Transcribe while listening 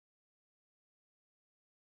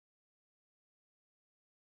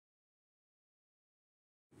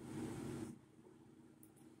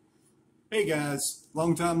Hey guys,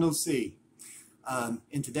 long time no see.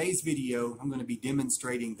 In today's video, I'm going to be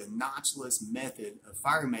demonstrating the notchless method of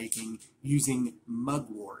fire making using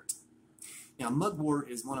mugwort. Now, mugwort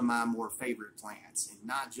is one of my more favorite plants, and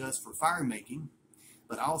not just for fire making,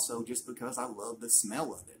 but also just because I love the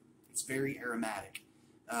smell of it. It's very aromatic.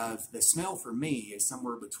 The smell for me is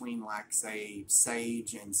somewhere between, like, say,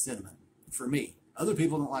 sage and cinnamon, for me. Other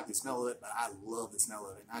people don't like the smell of it, but I love the smell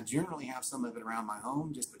of it. I generally have some of it around my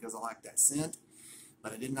home just because I like that scent,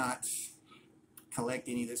 but I did not collect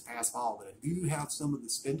any this past fall. But I do have some of the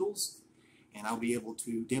spindles, and I'll be able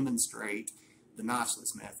to demonstrate the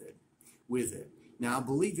notchless method with it. Now, I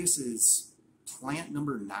believe this is plant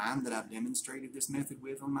number 9 that I've demonstrated this method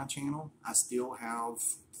with on my channel. I still have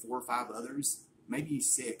 4 or 5 others, maybe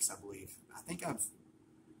 6, I believe. I think I've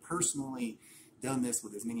personally done this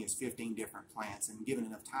with as many as 15 different plants, and given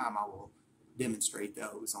enough time I will demonstrate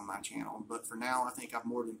those on my channel. But for now, I think I've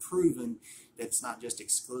more than proven that it's not just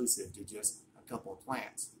exclusive to just a couple of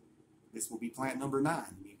plants. This will be plant number 9.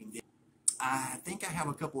 You can I think I have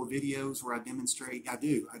a couple of videos where I demonstrate. I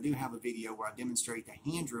do have a video where I demonstrate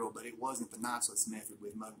the hand drill, but it wasn't the notchless method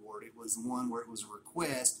with mugwort. It was one where it was a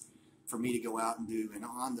request for me to go out and do an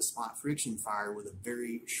on-the-spot friction fire with a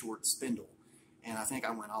very short spindle. And I think I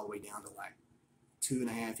went all the way down to like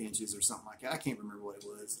 2.5 inches or something like that. I can't remember what it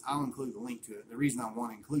was. I'll include the link to it. The reason I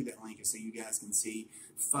want to include that link is so you guys can see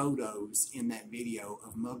photos in that video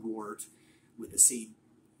of mugwort with the seed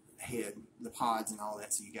head, the pods and all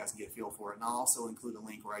that, so you guys can get a feel for it. And I'll also include a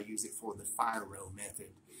link where I use it for the fire row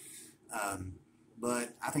method.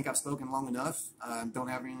 But I think I've spoken long enough. Don't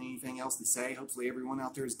have anything else to say. Hopefully everyone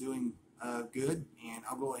out there is doing good, and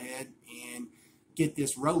I'll go ahead and get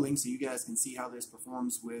this rolling so you guys can see how this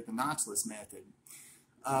performs with the notchless method.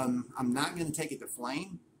 I'm not going to take it to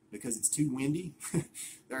flame because it's too windy.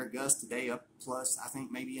 There are gusts today up plus, I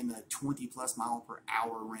think maybe in the 20+ mile per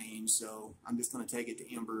hour range, so I'm just going to take it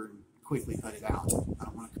to Ember and quickly put it out. I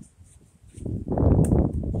don't want to